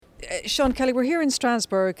Sean Kelly, we're here in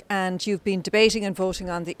Strasbourg and you've been debating and voting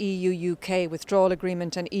on the EU-UK withdrawal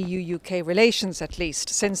agreement and EU-UK relations, at least,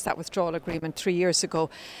 since that withdrawal agreement 3 years ago.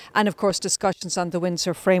 And of course, discussions on the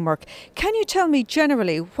Windsor framework. Can you tell me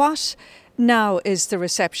generally what now is the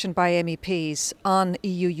reception by MEPs on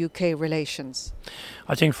EU-UK relations?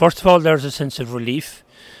 I think first of all there's a sense of relief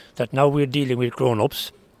that now we're dealing with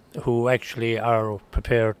grown-ups who actually are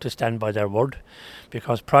prepared to stand by their word,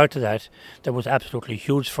 because prior to that there was absolutely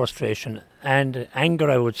huge frustration and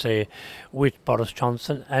anger, I would say, with Boris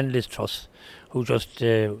Johnson and Liz Truss, who just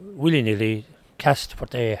willy-nilly cast what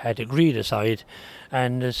they had agreed aside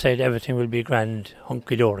and said everything will be grand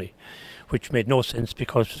hunky-dory, which made no sense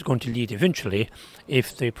because it was going to lead eventually,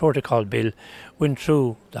 if the protocol bill went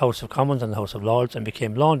through the House of Commons and the House of Lords and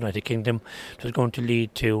became law in the United Kingdom, it was going to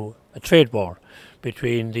lead to a trade war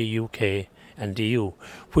between the UK and the EU,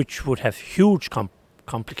 which would have huge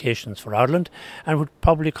complications for Ireland and would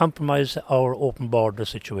probably compromise our open border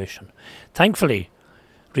situation. Thankfully,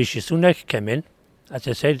 Rishi Sunak came in. As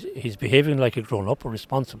I said, he's behaving like a grown-up, a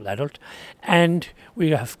responsible adult, and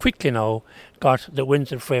we have quickly now got the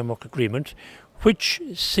Windsor Framework Agreement, which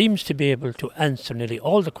seems to be able to answer nearly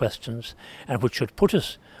all the questions and which should put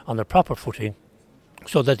us on the proper footing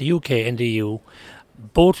so that the UK and the EU,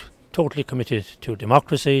 both totally committed to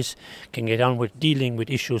democracies, can get on with dealing with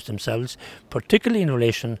issues themselves, particularly in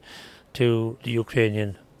relation to the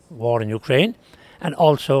Ukrainian war in Ukraine and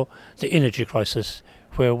also the energy crisis,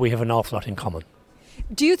 where we have an awful lot in common.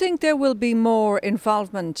 Do you think there will be more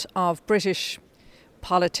involvement of British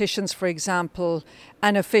politicians, for example,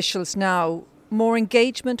 and officials now, more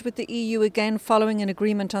engagement with the EU again following an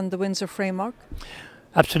agreement on the Windsor framework?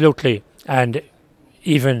 Absolutely. And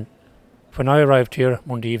even when I arrived here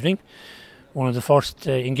Monday evening, one of the first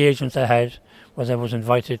engagements I had was I was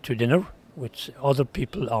invited to dinner with other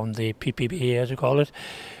people on the PPBA, as we call it,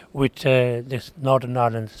 with this Northern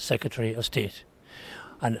Ireland Secretary of State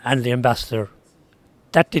and the Ambassador.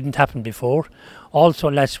 That didn't happen before. Also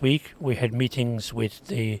last week we had meetings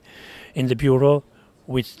in the Bureau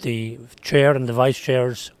with the Chair and the Vice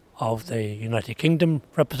Chairs of the United Kingdom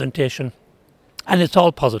representation. And it's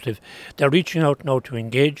all positive. They're reaching out now to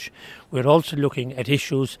engage. We're also looking at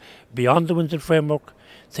issues beyond the Windsor framework,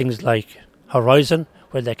 things like Horizon,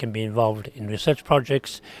 where they can be involved in research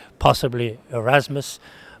projects, possibly Erasmus,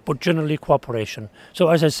 but generally cooperation. So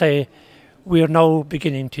as I say, we are now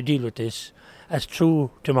beginning to deal with this as true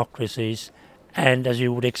democracies and as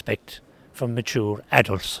you would expect from mature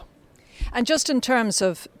adults. And just in terms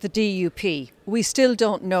of the DUP, we still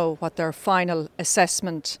don't know what their final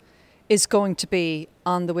assessment is going to be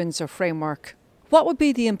on the Windsor framework. What would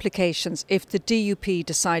be the implications if the DUP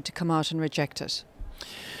decide to come out and reject it?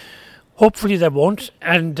 Hopefully they won't.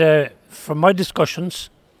 And from my discussions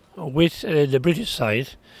with the British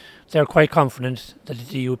side, they're quite confident that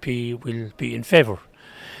the DUP will be in favour.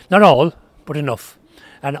 Not all, but enough.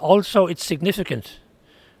 And also it's significant,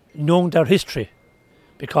 knowing their history,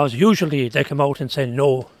 because usually they come out and say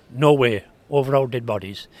no way, over our dead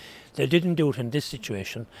bodies. They didn't do it in this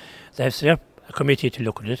situation. They have set up a committee to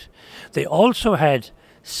look at it. They also had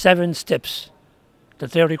 7 steps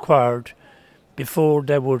that they required before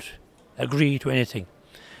they would agree to anything.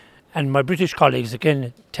 And my British colleagues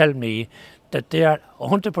again tell me that they are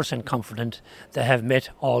 100% confident they have met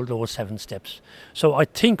all those 7 steps. So I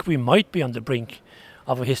think we might be on the brink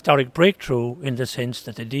of a historic breakthrough in the sense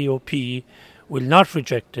that the DUP will not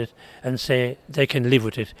reject it and say they can live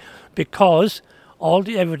with it, because all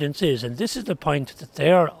the evidence is, and this is the point that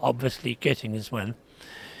they are obviously getting as well,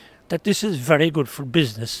 that this is very good for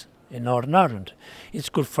business in Northern Ireland. It's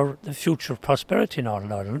good for the future prosperity in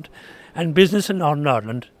Northern Ireland, and business in Northern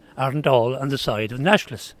Ireland aren't all on the side of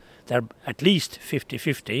nationalists. They're at least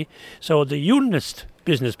 50-50, so the unionist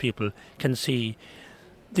business people can see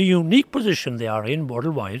the unique position they are in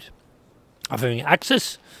worldwide of having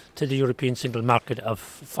access to the European single market of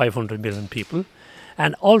 500 million people,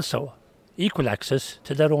 and also equal access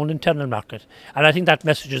to their own internal market. And I think that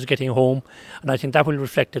message is getting home, and I think that will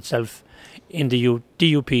reflect itself in the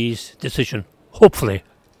DUP's decision, hopefully.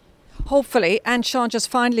 Hopefully. And Sean, just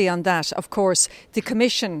finally on that, of course, the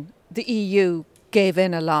Commission, the EU, gave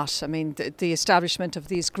in a lot. I mean, the establishment of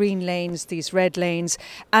these green lanes, these red lanes,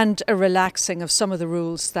 and a relaxing of some of the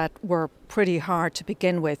rules that were pretty hard to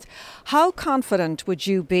begin with. How confident would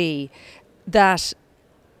you be that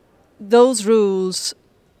those rules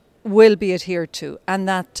will be adhered to and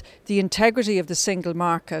that the integrity of the single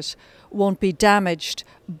market won't be damaged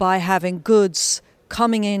by having goods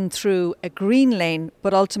coming in through a green lane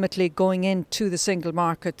but ultimately going into the single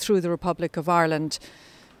market through the Republic of Ireland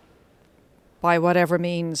by whatever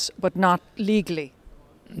means, but not legally?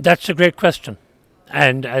 That's a great question.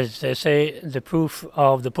 And as they say, the proof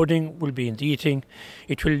of the pudding will be in the eating.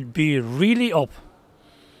 It will be really up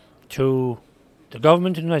to the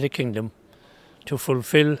government of the United Kingdom to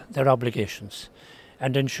fulfil their obligations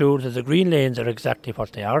and ensure that the green lanes are exactly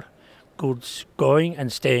what they are, goods going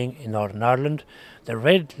and staying in Northern Ireland, the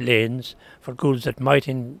red lanes for goods that might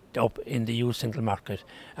end up in the EU single market,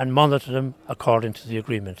 and monitor them according to the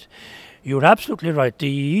agreement. You're absolutely right, the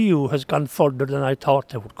EU has gone further than I thought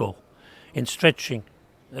they would go in stretching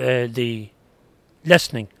the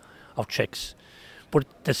lessening of checks. But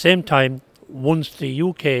at the same time, once the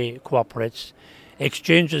UK cooperates,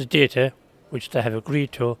 exchanges data, which they have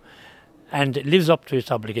agreed to, and lives up to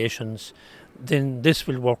its obligations, then this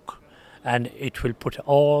will work, and it will put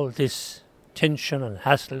all this tension and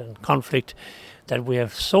hassle and conflict that we are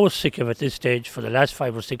so sick of at this stage for the last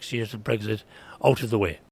 5 or 6 years of Brexit out of the way.